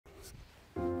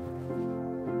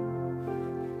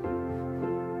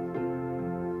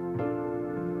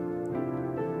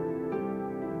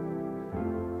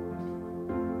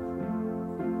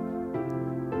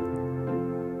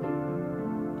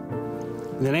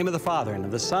In the name of the Father, and of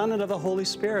the Son, and of the Holy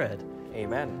Spirit.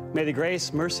 Amen. May the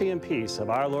grace, mercy, and peace of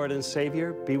our Lord and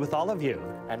Savior be with all of you.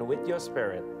 And with your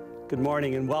spirit. Good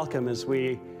morning and welcome as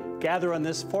we gather on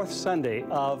this fourth Sunday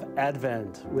of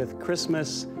Advent with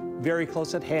Christmas very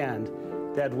close at hand,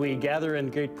 that we gather in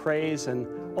great praise and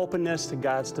openness to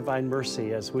God's divine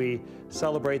mercy as we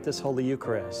celebrate this Holy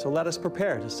Eucharist. So let us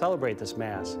prepare to celebrate this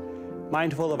Mass,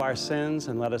 mindful of our sins,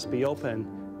 and let us be open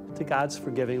to God's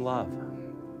forgiving love.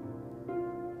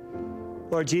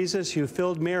 Lord Jesus, you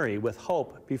filled Mary with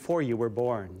hope before you were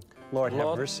born. Lord,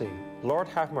 have mercy. Lord,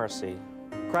 have mercy.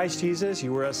 Christ Jesus,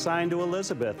 you were a sign to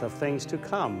Elizabeth of things to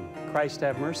come. Christ,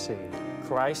 have mercy.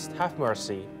 Christ, have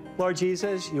mercy. Lord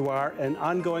Jesus, you are an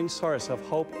ongoing source of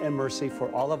hope and mercy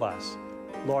for all of us.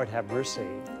 Lord, have mercy.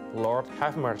 Lord,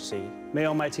 have mercy. May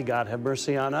Almighty God have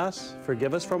mercy on us,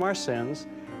 forgive us from our sins,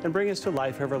 and bring us to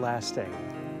life everlasting.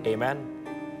 Amen.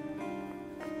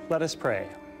 Let us pray.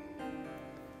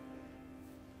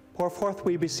 Pour forth,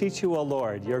 we beseech you, O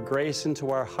Lord, your grace into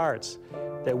our hearts,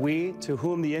 that we, to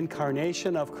whom the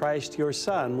incarnation of Christ your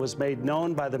Son was made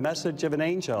known by the message of an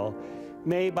angel,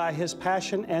 may by his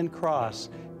passion and cross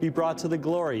be brought to the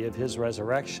glory of his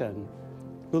resurrection,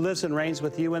 who lives and reigns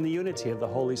with you in the unity of the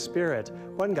Holy Spirit,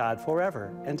 one God,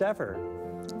 forever and ever.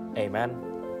 Amen.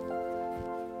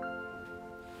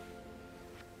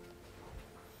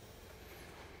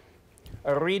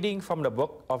 A reading from the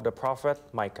book of the prophet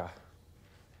Micah.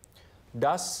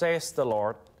 Thus says the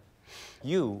Lord,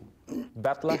 you,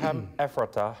 Bethlehem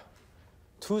Ephrathah,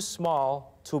 too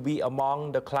small to be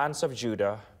among the clans of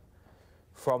Judah,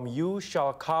 from you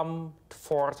shall come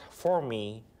forth for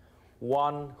me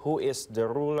one who is the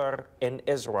ruler in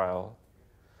Israel,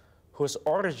 whose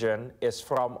origin is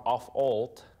from of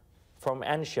old, from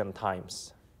ancient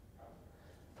times.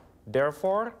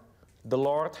 Therefore, the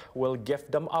Lord will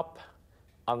give them up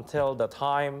until the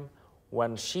time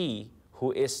when she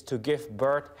who is to give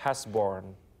birth has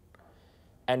born,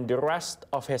 and the rest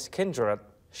of his kindred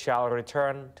shall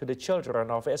return to the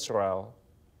children of Israel.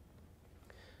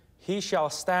 He shall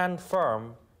stand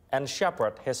firm and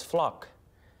shepherd his flock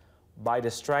by the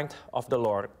strength of the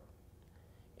Lord,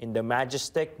 in the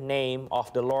majestic name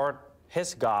of the Lord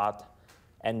his God,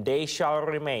 and they shall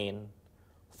remain,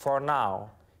 for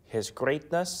now his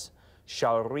greatness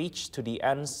shall reach to the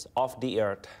ends of the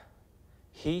earth.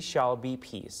 He shall be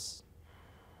peace.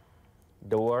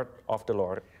 The word of the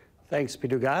Lord. Thanks be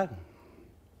to God.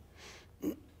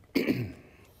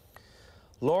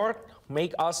 Lord,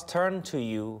 make us turn to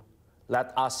you.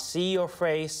 Let us see your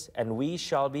face, and we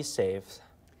shall be saved.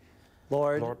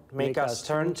 Lord, make us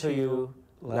turn to you.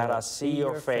 Let us see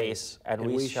your face, and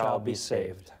we shall be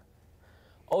saved.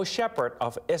 O Shepherd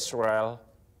of Israel,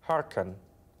 hearken.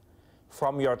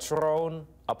 From your throne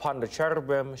upon the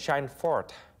cherubim shine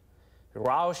forth.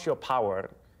 Rouse your power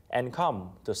and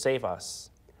come to save us.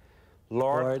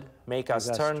 Lord, make us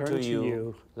turn to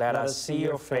you. Let us see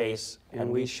your face, and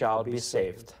we shall be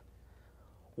saved.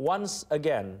 Once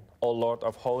again, O Lord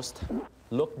of hosts,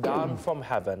 look down from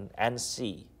heaven and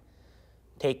see.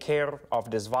 Take care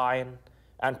of this vine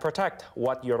and protect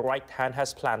what your right hand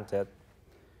has planted,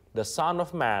 the Son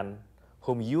of Man,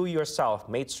 whom you yourself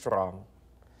made strong.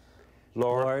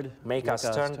 Lord, make us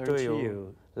turn to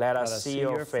you. Let us see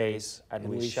your face, and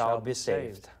we shall be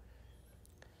saved.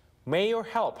 May your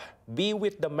help be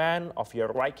with the man of your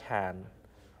right hand,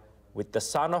 with the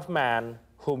Son of Man,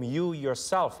 whom you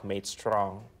yourself made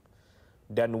strong.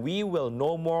 Then we will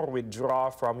no more withdraw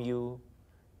from you.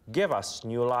 Give us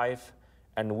new life,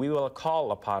 and we will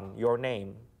call upon your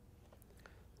name.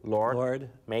 Lord,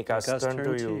 make us turn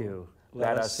to you.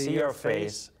 Let us see your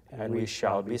face, and we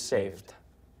shall be saved.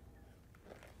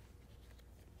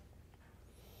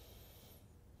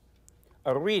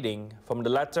 A reading from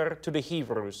the letter to the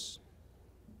Hebrews.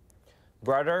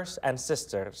 Brothers and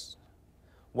sisters,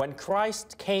 when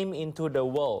Christ came into the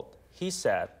world, he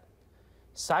said,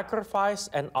 sacrifice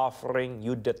and offering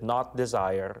you did not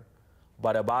desire,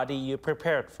 but a body you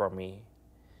prepared for me.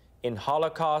 In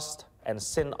holocaust and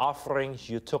sin offerings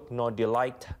you took no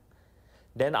delight.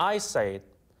 Then I said,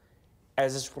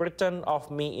 as is written of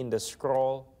me in the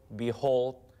scroll,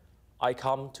 behold, I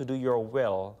come to do your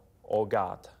will, O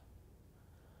God.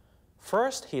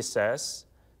 First, he says,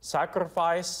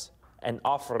 sacrifice and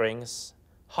offerings,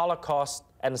 holocaust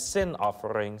and sin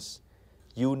offerings,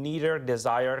 you neither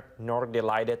desired nor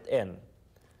delighted in.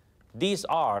 These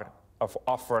are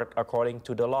offered according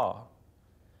to the law.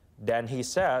 Then he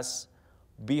says,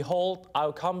 behold,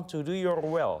 I'll come to do your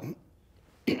will.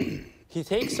 He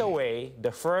takes away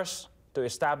the first to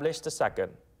establish the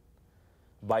second.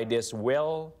 By this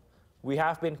will, we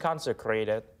have been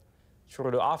consecrated through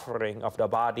the offering of the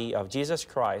body of Jesus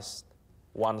Christ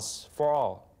once for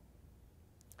all.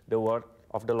 The word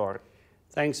of the Lord.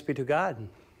 Thanks be to God.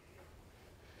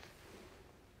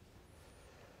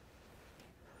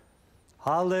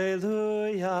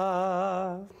 Hallelujah.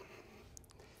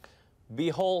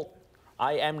 Behold,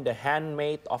 I am the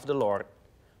handmaid of the Lord.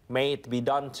 May it be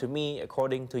done to me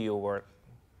according to your word.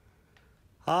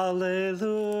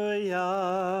 Hallelujah.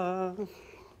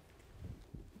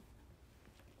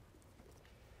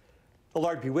 The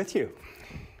Lord be with you.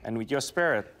 And with your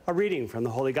spirit. A reading from the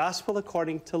Holy Gospel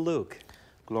according to Luke.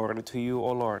 Glory to you,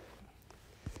 O Lord.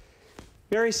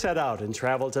 Mary set out and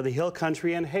traveled to the hill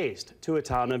country in haste to a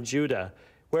town of Judah,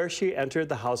 where she entered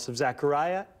the house of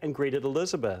Zechariah and greeted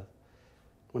Elizabeth.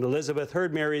 When Elizabeth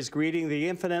heard Mary's greeting, the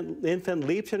infant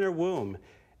leaped in her womb,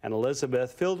 and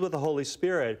Elizabeth, filled with the Holy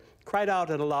Spirit, cried out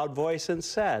in a loud voice and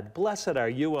said, "Blessed are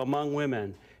you among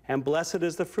women, and blessed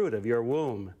is the fruit of your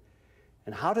womb.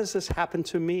 And how does this happen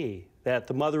to me, that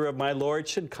the mother of my Lord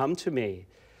should come to me?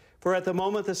 For at the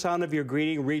moment the sound of your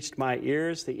greeting reached my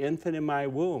ears, the infant in my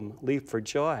womb leaped for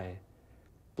joy.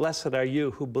 Blessed are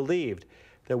you who believed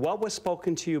that what was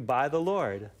spoken to you by the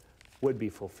Lord would be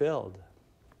fulfilled."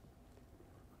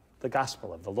 The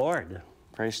Gospel of the Lord.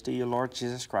 Praise to you, Lord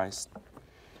Jesus Christ.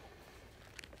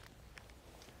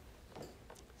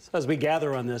 So as we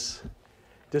gather on this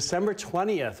December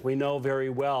 20th, we know very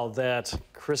well that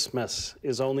Christmas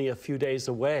is only a few days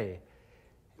away.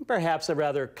 And perhaps a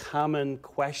rather common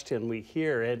question we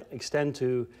hear and extend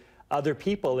to other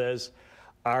people is,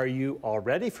 are you all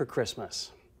ready for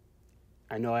Christmas?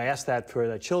 I know I asked that for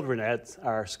the children at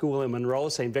our school in Monroe,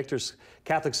 St. Victor's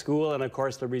Catholic School, and of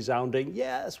course the resounding,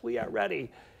 yes, we are ready.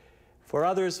 For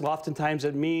others, oftentimes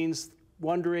it means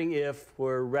wondering if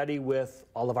we're ready with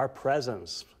all of our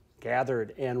presents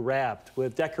gathered and wrapped,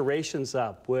 with decorations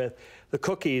up, with the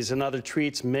cookies and other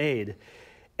treats made.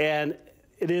 And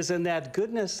it is in that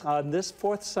goodness on this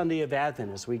fourth Sunday of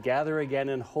Advent, as we gather again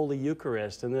in Holy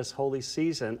Eucharist in this holy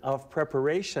season of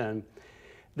preparation,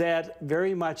 that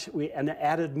very much an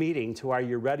added meaning to our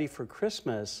You're Ready for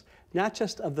Christmas, not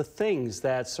just of the things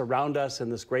that surround us in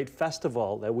this great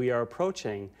festival that we are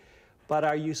approaching, but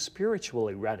are you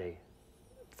spiritually ready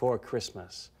for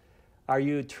Christmas? Are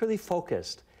you truly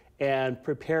focused and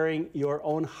preparing your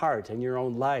own heart and your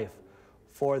own life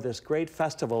for this great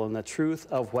festival and the truth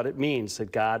of what it means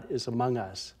that God is among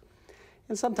us?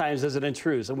 And sometimes, isn't it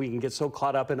true, so we can get so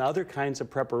caught up in other kinds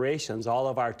of preparations, all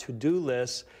of our to-do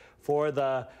lists for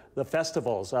the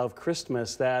festivals of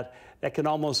Christmas, that we can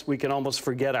almost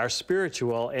forget our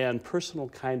spiritual and personal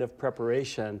kind of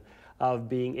preparation of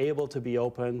being able to be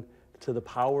open to the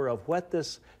power of what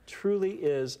this truly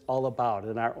is all about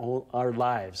in our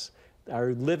lives,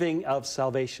 our living of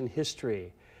salvation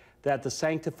history, that the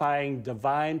sanctifying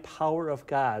divine power of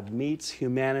God meets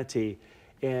humanity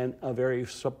in a very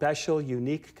special,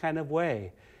 unique kind of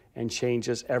way and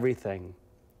changes everything.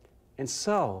 And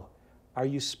so, are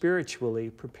you spiritually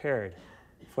prepared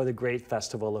for the great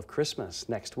festival of Christmas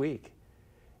next week?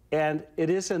 And it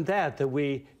is in that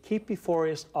we keep before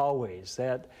us always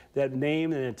that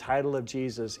name and the title of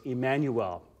Jesus,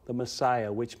 Emmanuel, the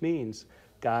Messiah, which means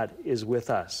God is with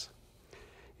us.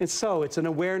 And so it's an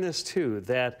awareness, too,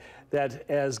 that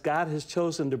as God has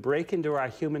chosen to break into our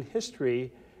human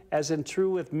history, as in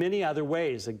true with many other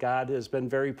ways that God has been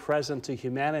very present to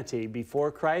humanity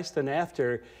before Christ and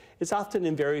after, it's often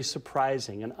in very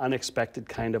surprising and unexpected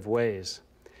kind of ways.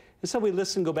 And so we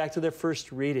go back to the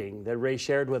first reading that Ray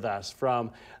shared with us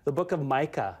from the book of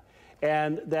Micah,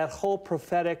 and that whole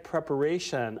prophetic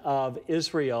preparation of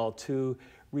Israel to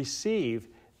receive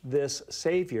this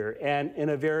Savior, and in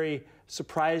a very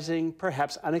surprising,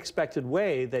 perhaps unexpected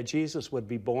way, that Jesus would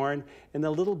be born in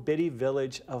the little bitty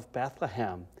village of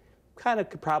Bethlehem, kind of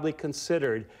probably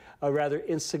considered a rather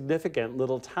insignificant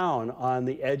little town on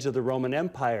the edge of the Roman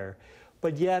Empire.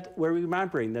 But yet we're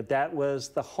remembering that was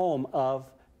the home of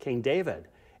King David.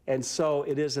 And so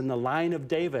it is in the line of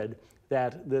David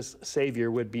that this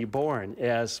Savior would be born,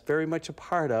 as very much a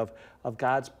part of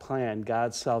God's plan,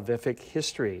 God's salvific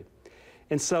history.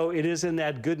 And so it is in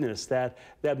that goodness that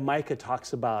Micah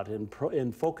talks about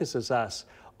and focuses us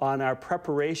on our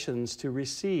preparations to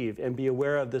receive and be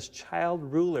aware of this child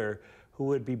ruler who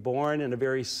would be born in a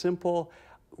very simple,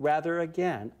 rather,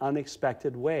 again,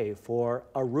 unexpected way for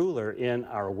a ruler in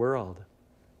our world.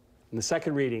 In the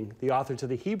second reading, the author to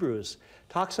the Hebrews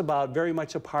talks about very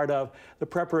much a part of the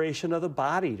preparation of the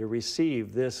body to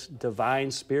receive this divine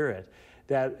spirit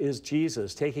that is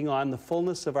Jesus, taking on the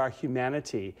fullness of our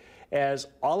humanity, as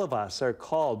all of us are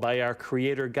called by our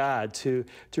Creator God to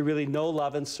really know,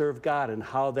 love, and serve God, and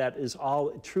how that is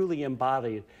all truly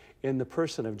embodied in the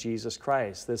person of Jesus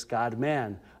Christ, this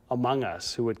God-man among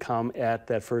us who would come at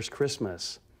that first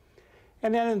Christmas.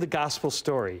 And then in the gospel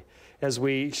story, as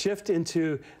we shift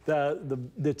into the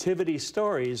nativity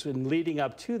stories and leading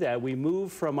up to that, we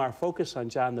move from our focus on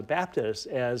John the Baptist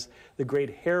as the great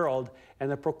herald and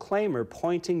the proclaimer,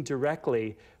 pointing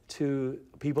directly to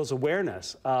people's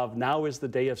awareness of now is the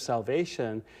day of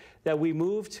salvation, that we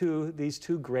move to these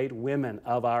two great women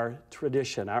of our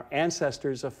tradition, our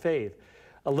ancestors of faith,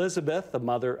 Elizabeth, the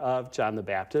mother of John the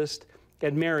Baptist,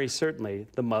 and Mary, certainly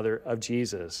the mother of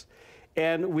Jesus.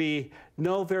 And we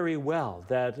know very well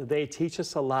that they teach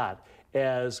us a lot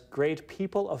as great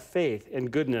people of faith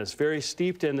and goodness, very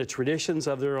steeped in the traditions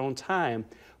of their own time,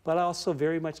 but also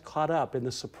very much caught up in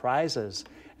the surprises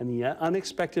and the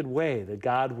unexpected way that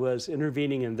God was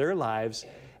intervening in their lives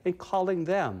and calling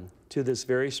them to this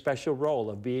very special role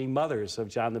of being mothers of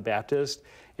John the Baptist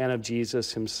and of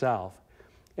Jesus himself.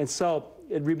 And so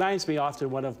it reminds me often,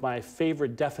 one of my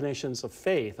favorite definitions of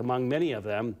faith, among many of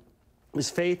them, is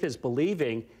faith is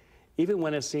believing even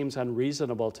when it seems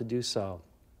unreasonable to do so.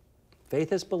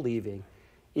 Faith is believing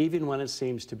even when it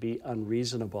seems to be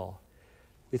unreasonable.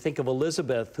 We think of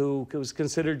Elizabeth, who was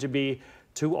considered to be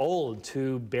too old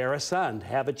to bear a son, to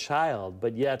have a child,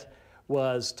 but yet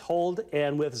was told,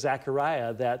 and with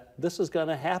Zechariah, that this is going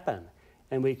to happen.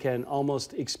 And we can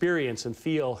almost experience and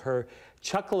feel her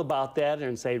chuckle about that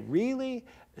and say, really?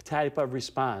 The type of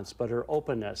response, but her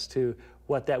openness to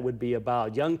what that would be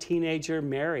about. Young teenager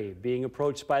Mary being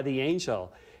approached by the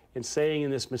angel and saying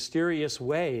in this mysterious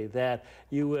way that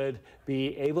you would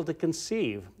be able to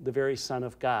conceive the very Son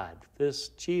of God, this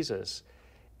Jesus.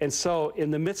 And so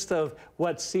in the midst of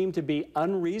what seemed to be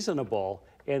unreasonable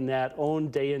in that own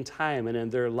day and time and in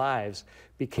their lives,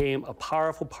 became a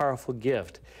powerful, powerful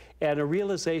gift. And a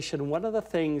realization, one of the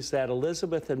things that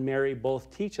Elizabeth and Mary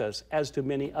both teach us, as do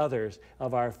many others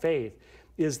of our faith,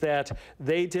 is that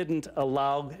they didn't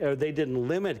allow, or they didn't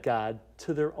limit God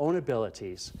to their own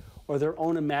abilities or their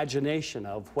own imagination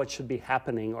of what should be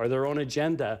happening or their own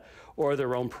agenda or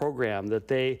their own program, that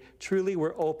they truly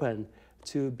were open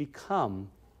to become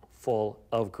full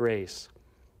of grace.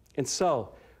 And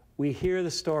so we hear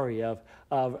the story of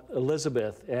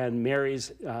Elizabeth and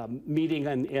Mary's meeting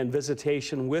and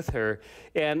visitation with her,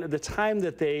 and the time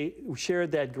that they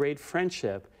shared that great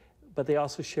friendship, but they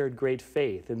also shared great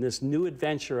faith in this new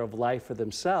adventure of life for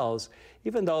themselves,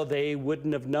 even though they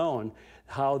wouldn't have known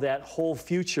how that whole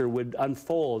future would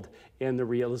unfold in the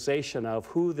realization of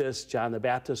who this John the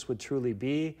Baptist would truly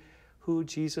be, who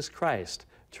Jesus Christ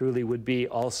truly would be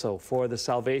also for the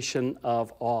salvation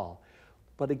of all.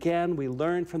 But again, we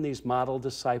learn from these model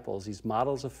disciples, these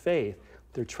models of faith,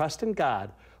 their trust in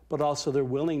God, but also their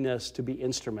willingness to be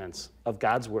instruments of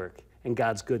God's work and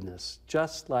God's goodness,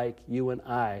 just like you and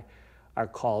I are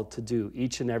called to do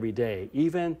each and every day,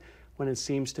 even when it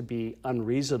seems to be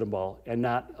unreasonable and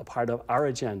not a part of our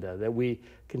agenda, that we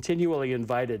continually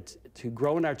invited to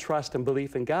grow in our trust and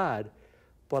belief in God,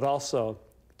 but also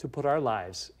to put our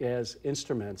lives as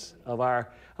instruments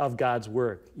of God's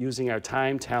work, using our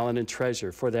time, talent, and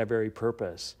treasure for that very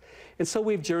purpose. And so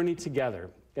we've journeyed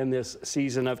together in this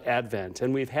season of Advent,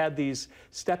 and we've had these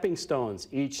stepping stones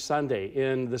each Sunday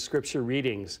in the scripture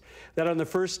readings, that on the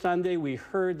first Sunday we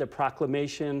heard the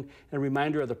proclamation and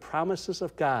reminder of the promises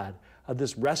of God, of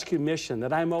this rescue mission,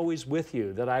 that I'm always with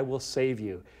you, that I will save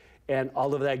you, and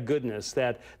all of that goodness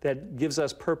that gives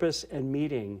us purpose and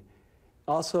meaning.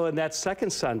 Also, in that second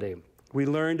Sunday, we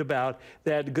learned about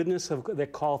that goodness of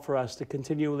that call for us to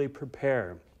continually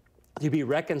prepare, to be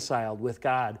reconciled with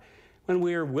God, when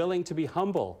we are willing to be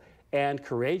humble and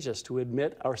courageous to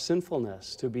admit our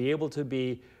sinfulness, to be able to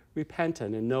be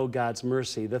repentant and know God's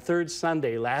mercy. The third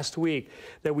Sunday last week,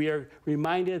 that we are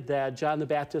reminded that John the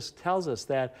Baptist tells us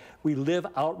that we live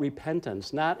out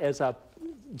repentance, not as a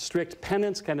strict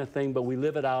penance kind of thing, but we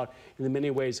live it out in the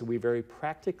many ways that we very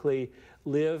practically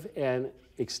live and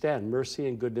extend mercy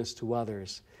and goodness to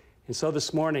others. And so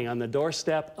this morning, on the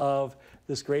doorstep of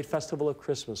this great festival of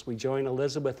Christmas, we join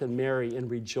Elizabeth and Mary in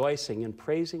rejoicing and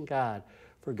praising God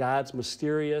for God's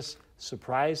mysterious,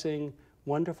 surprising,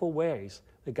 wonderful ways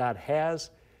that God has,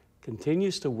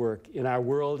 continues to work in our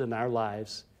world and our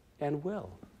lives, and will.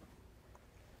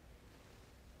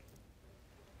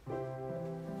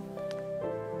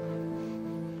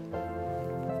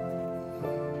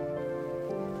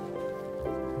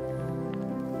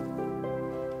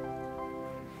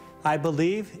 I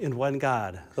believe in one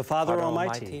God, the Father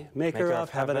Almighty, maker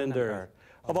of heaven and earth,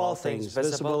 of all things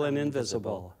visible and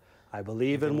invisible. I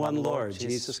believe in one Lord,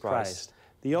 Jesus Christ,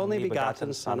 the only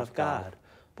begotten Son of God,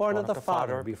 born of the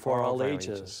Father before all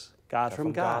ages, God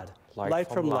from God, light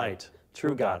from light,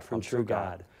 true God from true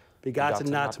God, begotten,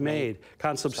 not made,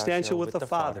 consubstantial with the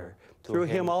Father. Through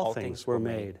him all things were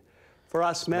made. For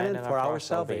us men and for our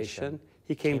salvation,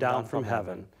 he came down from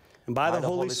heaven, and by the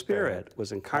Holy Spirit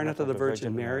was incarnate of the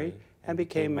Virgin Mary and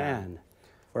became man.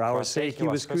 For our sake he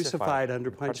was crucified under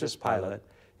Pontius Pilate.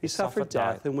 He suffered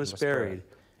death and was buried,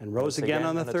 and rose again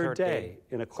on the third day,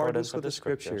 in accordance with the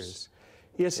Scriptures.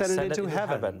 He ascended into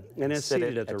heaven and is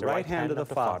seated at the right hand of the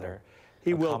Father.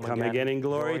 He will come again in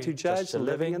glory to judge the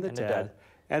living and the dead,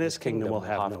 and his kingdom will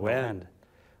have no end.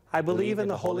 I believe in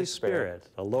the Holy Spirit,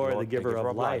 the Lord, the giver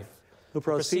of life, who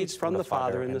proceeds from the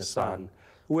Father and the Son,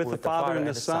 who with the Father and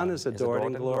the Son is adored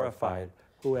and glorified,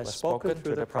 who has spoken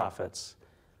through the prophets.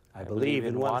 I believe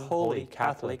in one holy,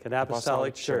 Catholic, and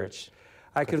Apostolic Church.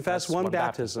 I confess one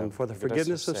baptism for the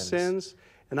forgiveness of sins,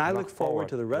 and I look forward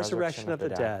to the resurrection of the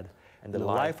dead and the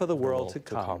life of the world to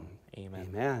come.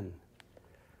 Amen.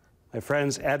 My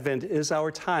friends, Advent is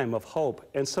our time of hope,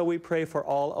 and so we pray for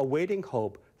all awaiting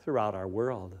hope throughout our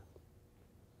world.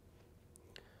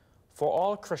 For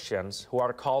all Christians who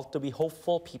are called to be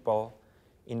hopeful people,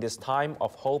 in this time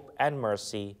of hope and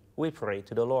mercy, we pray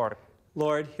to the Lord.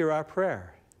 Lord, hear our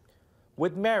prayer.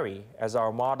 With Mary as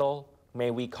our model, may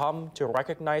we come to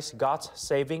recognize God's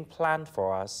saving plan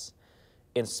for us,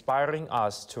 inspiring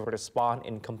us to respond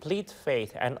in complete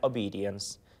faith and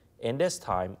obedience. In this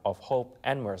time of hope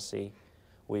and mercy,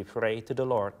 we pray to the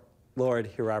Lord. Lord,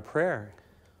 hear our prayer.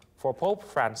 For Pope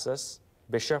Francis,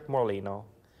 Bishop Morlino,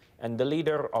 and the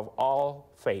leader of all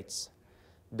faiths,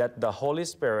 that the Holy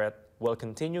Spirit will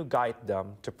continue to guide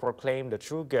them to proclaim the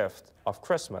true gift of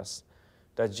Christmas,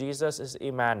 that Jesus is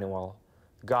Emmanuel,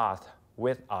 God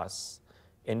with us.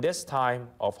 In this time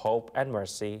of hope and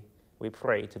mercy, we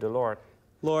pray to the Lord.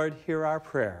 Lord, hear our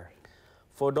prayer.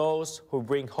 For those who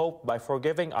bring hope by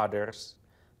forgiving others,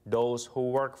 those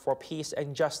who work for peace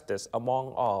and justice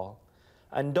among all,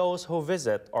 and those who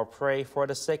visit or pray for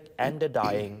the sick and the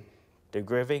dying, the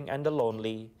grieving and the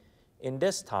lonely, in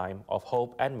this time of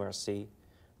hope and mercy,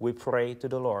 we pray to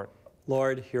the Lord.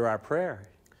 Lord, hear our prayer.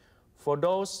 For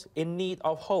those in need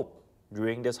of hope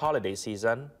during this holiday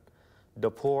season, the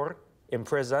poor,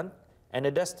 imprisoned, and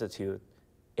the destitute,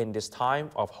 in this time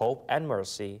of hope and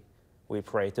mercy, we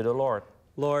pray to the Lord.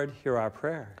 Lord, hear our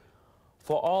prayer.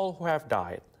 For all who have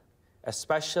died,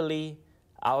 especially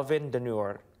Alvin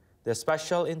Deneur, the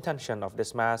special intention of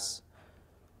this Mass,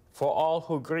 for all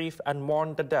who grieve and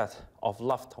mourn the death of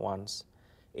loved ones,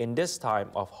 in this time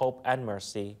of hope and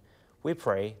mercy, we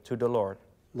pray to the Lord.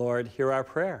 Lord, hear our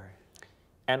prayer.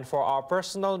 And for our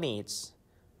personal needs,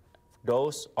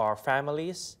 those our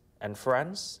families and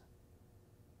friends,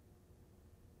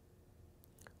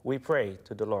 we pray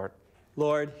to the Lord.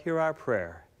 Lord, hear our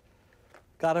prayer.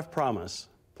 God of promise,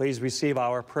 please receive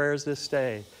our prayers this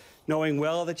day, knowing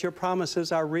well that your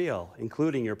promises are real,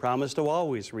 including your promise to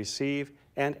always receive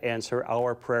and answer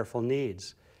our prayerful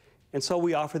needs. And so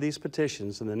we offer these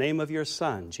petitions in the name of your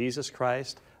Son, Jesus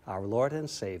Christ, our Lord and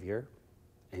Savior.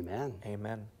 Amen.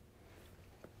 Amen.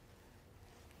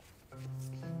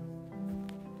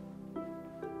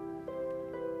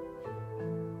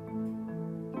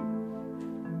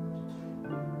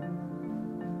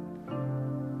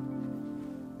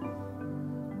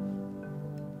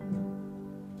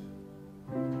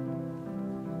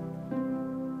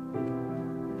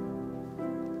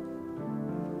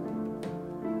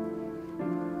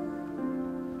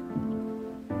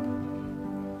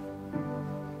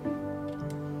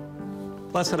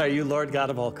 Blessed are you, Lord God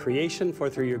of all creation, for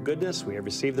through your goodness we have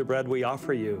received the bread we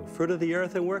offer you, fruit of the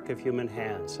earth and work of human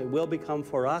hands. It will become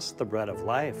for us the bread of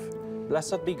life.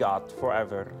 Blessed be God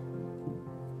forever.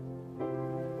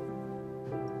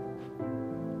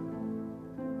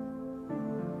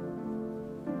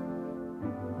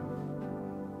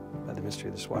 By the mystery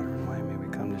of this water and wine, may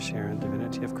we come to share in the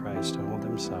divinity of Christ, to hold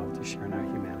himself, to share in our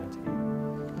humanity.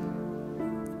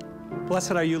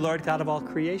 Blessed are you, Lord God of all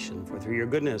creation, for through your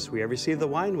goodness we have received the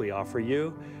wine we offer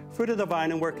you, fruit of the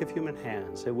vine and work of human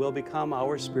hands. It will become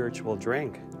our spiritual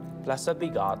drink. Blessed be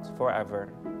God forever.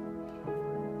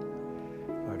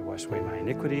 Lord, wash away my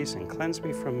iniquities and cleanse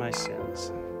me from my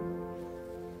sins.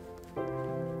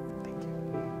 Thank you.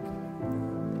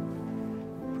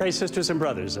 Pray, sisters and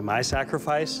brothers, that my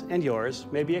sacrifice and yours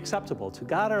may be acceptable to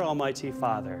God our Almighty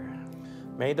Father.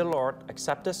 May the Lord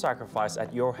accept the sacrifice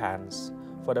at your hands,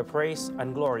 for the praise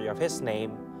and glory of his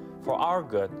name, for our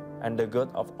good and the good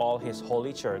of all his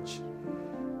holy church.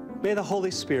 May the Holy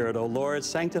Spirit, O Lord,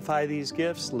 sanctify these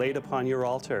gifts laid upon your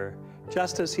altar,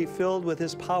 just as he filled with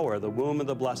his power the womb of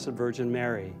the Blessed Virgin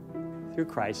Mary, through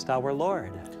Christ our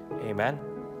Lord. Amen.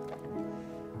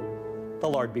 The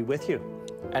Lord be with you.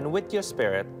 And with your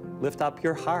spirit, Lift up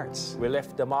your hearts. we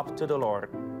lift them up to the Lord.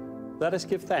 let us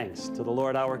give thanks to the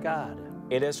Lord our God.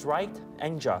 It is right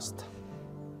and just.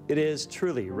 It is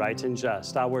truly right and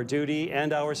just, our duty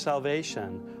and our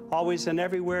salvation, always and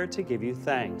everywhere to give you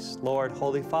thanks, Lord,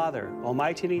 Holy Father,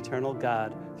 Almighty and eternal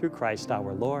God, through Christ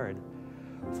our Lord.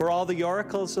 For all the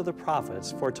oracles of the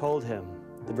prophets foretold him.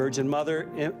 The Virgin Mother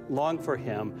longed for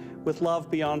him with love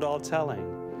beyond all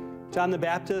telling. John the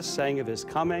Baptist sang of his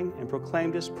coming and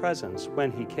proclaimed his presence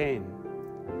when he came.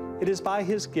 It is by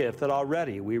his gift that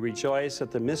already we rejoice at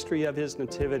the mystery of his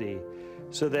nativity,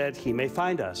 so that he may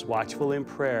find us watchful in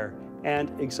prayer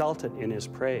and exultant in his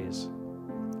praise.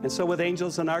 And so with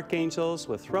angels and archangels,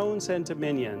 with thrones and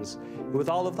dominions, and with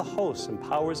all of the hosts and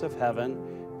powers of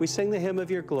heaven, we sing the hymn of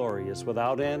your glory, as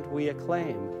without end we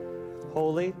acclaim.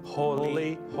 Holy,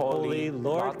 holy, holy,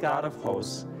 Lord God of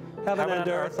hosts, heaven and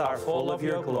earth are full of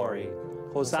your glory.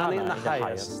 Hosanna in the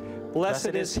highest.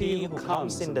 Blessed is he who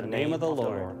comes in the name of the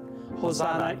Lord.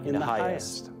 Hosanna in the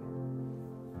highest.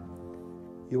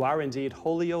 You are indeed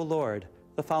holy, O Lord,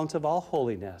 the fount of all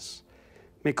holiness.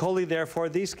 Make holy, therefore,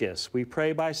 these gifts, we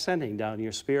pray, by sending down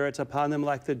your Spirit upon them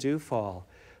like the dewfall,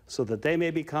 so that they may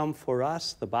become for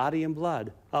us the body and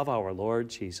blood of our Lord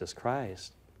Jesus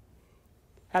Christ.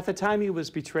 At the time he was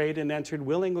betrayed and entered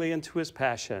willingly into his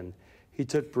passion, he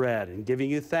took bread, and giving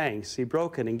you thanks, he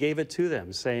broke it and gave it to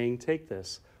them, saying, "Take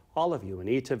this, all of you, and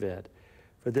eat of it,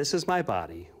 for this is my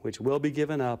body, which will be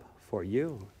given up for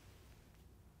you."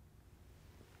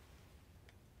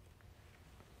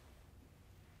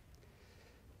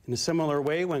 In a similar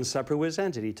way, when supper was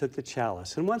ended, he took the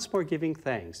chalice, and once more giving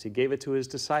thanks, he gave it to his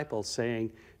disciples,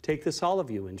 saying, "Take this, all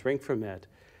of you, and drink from it.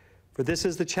 For this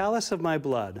is the chalice of my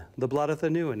blood, the blood of the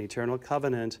new and eternal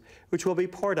covenant, which will be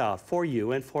poured out for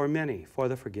you and for many for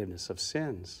the forgiveness of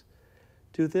sins.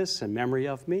 Do this in memory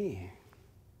of me."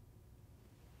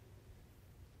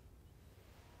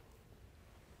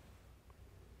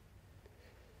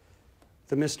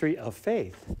 The mystery of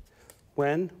faith.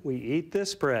 When we eat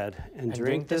this bread and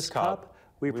drink this cup,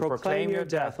 we proclaim your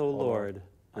death, O Lord,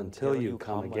 until you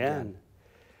come again.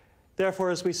 Therefore,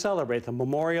 as we celebrate the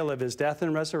memorial of his death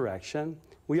and resurrection,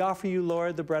 we offer you,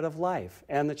 Lord, the bread of life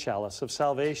and the chalice of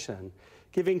salvation,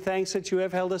 giving thanks that you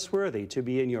have held us worthy to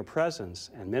be in your presence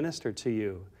and minister to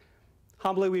you.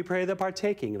 Humbly we pray that,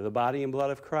 partaking of the body and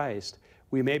blood of Christ,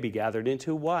 we may be gathered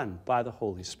into one by the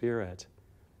Holy Spirit.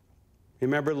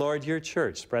 Remember, Lord, your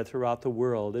church spread throughout the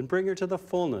world, and bring her to the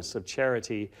fullness of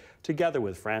charity, together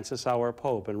with Francis, our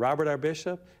Pope, and Robert, our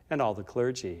Bishop, and all the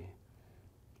clergy.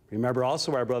 Remember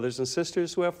also our brothers and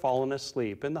sisters who have fallen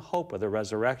asleep in the hope of the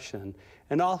resurrection,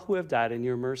 and all who have died in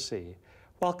your mercy.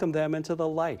 Welcome them into the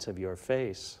light of your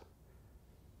face.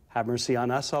 Have mercy on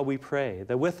us, all we pray,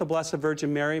 that with the Blessed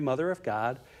Virgin Mary, Mother of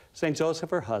God, St. Joseph,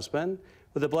 her husband,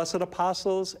 with the blessed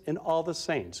apostles and all the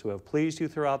saints who have pleased you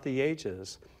throughout the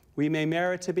ages, we may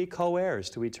merit to be co-heirs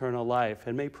to eternal life,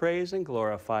 and may praise and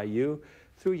glorify you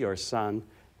through your Son,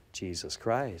 Jesus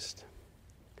Christ.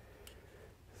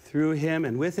 Through him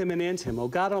and with him and in him, O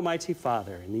God, Almighty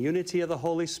Father, in the unity of the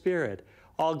Holy Spirit,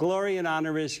 all glory and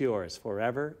honor is yours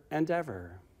forever and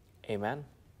ever. Amen.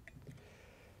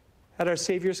 At our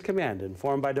Savior's command,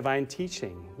 informed by divine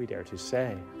teaching, we dare to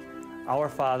say, Our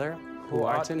Father, who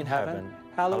art in heaven,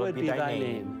 hallowed be thy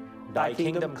name. Thy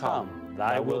kingdom come,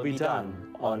 thy will be done,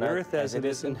 on earth as it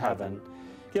is in heaven.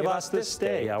 Give us this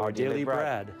day our daily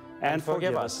bread, and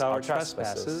forgive us our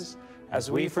trespasses, as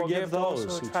we forgive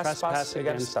those who trespass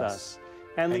against us.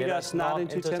 And lead us not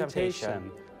into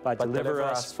temptation, but deliver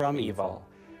us from evil.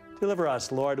 Deliver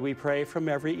us, Lord, we pray, from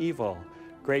every evil.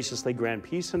 Graciously grant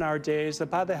peace in our days, that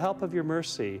by the help of your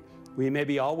mercy we may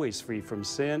be always free from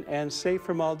sin and safe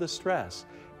from all distress,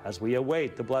 as we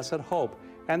await the blessed hope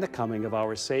and the coming of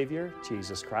our Savior,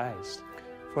 Jesus Christ.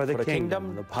 For the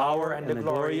kingdom, the power, and the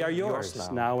glory are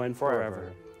yours, now and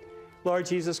forever. Lord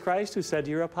Jesus Christ, who said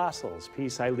to your apostles,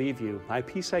 "Peace I leave you, my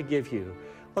peace I give you,"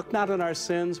 look not on our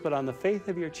sins, but on the faith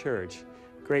of your church.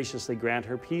 Graciously grant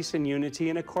her peace and unity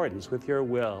in accordance with your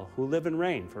will, who live and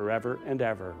reign forever and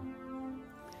ever.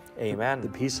 Amen. The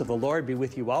peace of the Lord be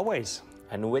with you always.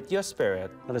 And with your spirit.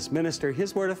 Let us minister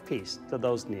his word of peace to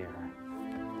those near.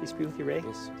 Peace be with you, Ray.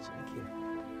 Yes, thank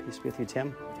you. Peace be with you,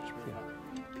 Tim.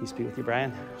 Peace be with you,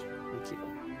 Brian. Thank you.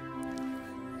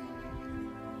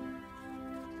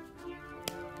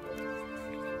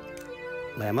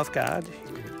 Lamb of God.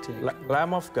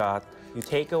 Lamb of God, you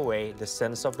take away the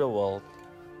sins of the world.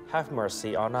 Have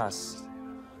mercy on us.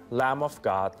 Lamb of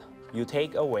God, you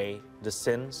take away the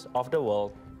sins of the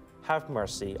world. Have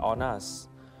mercy on us.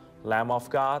 Lamb of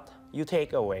God, you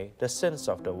take away the sins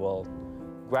of the world.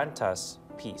 Grant us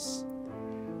peace.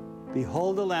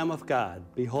 Behold the Lamb of God.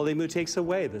 Behold him who takes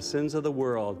away the sins of the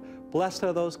world. Blessed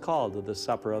are those called to the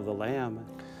supper of the Lamb.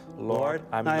 Lord,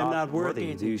 I am not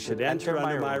worthy that you should enter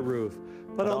under my roof,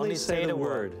 but only say the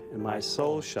word, and my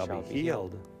soul shall be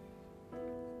healed.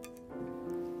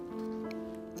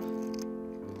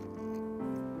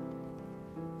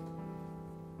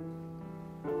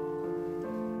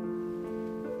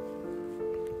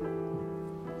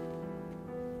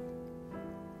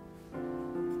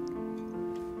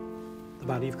 The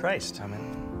body of Christ.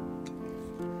 Amen.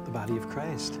 The body of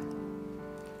Christ.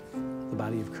 The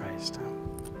body of Christ.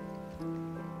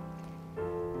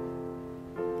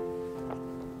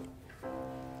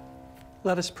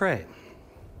 Let us pray.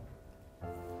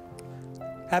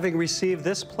 Having received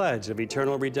this pledge of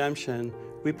eternal redemption,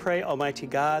 we pray, Almighty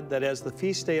God, that as the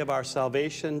feast day of our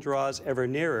salvation draws ever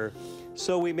nearer,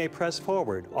 so we may press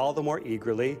forward all the more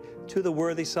eagerly to the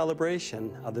worthy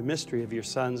celebration of the mystery of your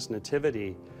Son's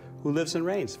nativity, who lives and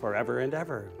reigns forever and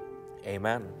ever.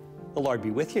 Amen. The Lord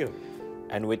be with you.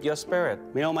 And with your spirit.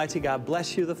 May Almighty God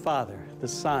bless you, the Father, the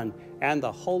Son, and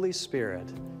the Holy Spirit.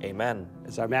 Amen.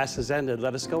 As our Mass is ended,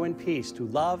 let us go in peace to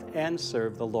love and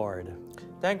serve the Lord.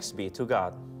 Thanks be to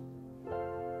God.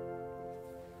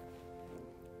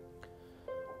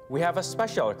 We have a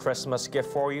special Christmas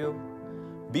gift for you.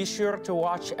 Be sure to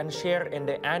watch and share in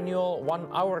the annual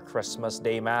 1-hour Christmas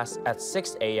Day Mass at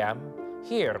 6 a.m.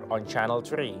 here on Channel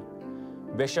 3.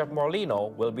 Bishop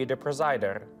Morlino will be the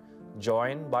presider,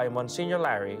 joined by Monsignor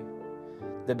Larry.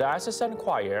 The Diocesan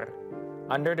Choir,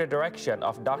 under the direction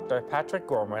of Dr. Patrick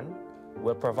Gorman,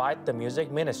 will provide the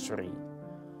music ministry.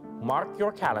 Mark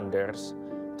your calendars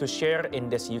to share in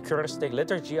this Eucharistic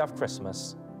Liturgy of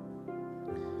Christmas.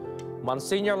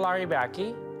 Monsignor Larry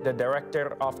Backey, the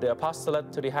director of the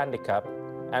Apostolate to the Handicapped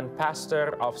and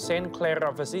pastor of St. Clare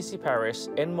of Assisi Parish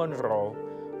in Monroe,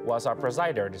 was our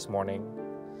presider this morning.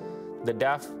 The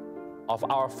deaf of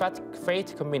our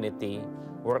faith community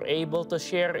were able to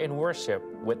share in worship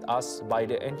with us by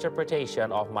the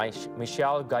interpretation of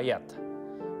Michelle Gayet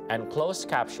and closed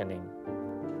captioning.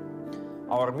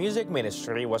 Our music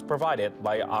ministry was provided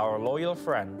by our loyal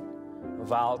friend,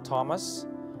 Val Thomas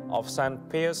of St.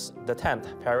 Pius X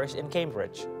Parish in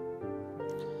Cambridge.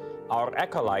 Our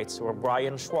acolytes were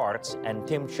Brian Schwartz and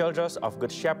Tim Childress of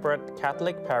Good Shepherd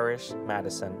Catholic Parish,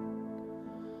 Madison.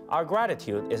 Our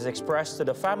gratitude is expressed to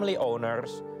the family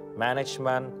owners,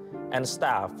 management, and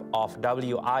staff of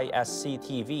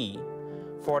WISC-TV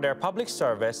for their public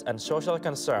service and social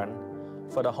concern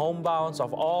for the homebounds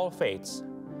of all faiths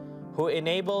who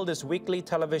enable this weekly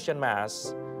television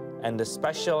Mass and the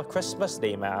special Christmas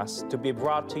Day Mass to be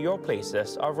brought to your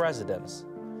places of residence.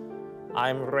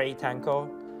 I'm Ray Tanco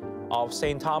of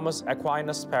St. Thomas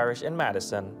Aquinas Parish in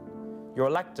Madison, your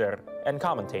lector and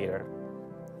commentator.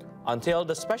 Until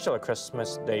the special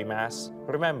Christmas Day Mass,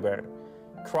 remember,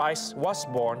 Christ was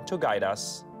born to guide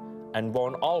us and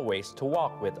born always to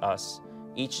walk with us,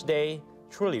 each day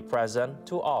truly present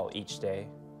to all each day.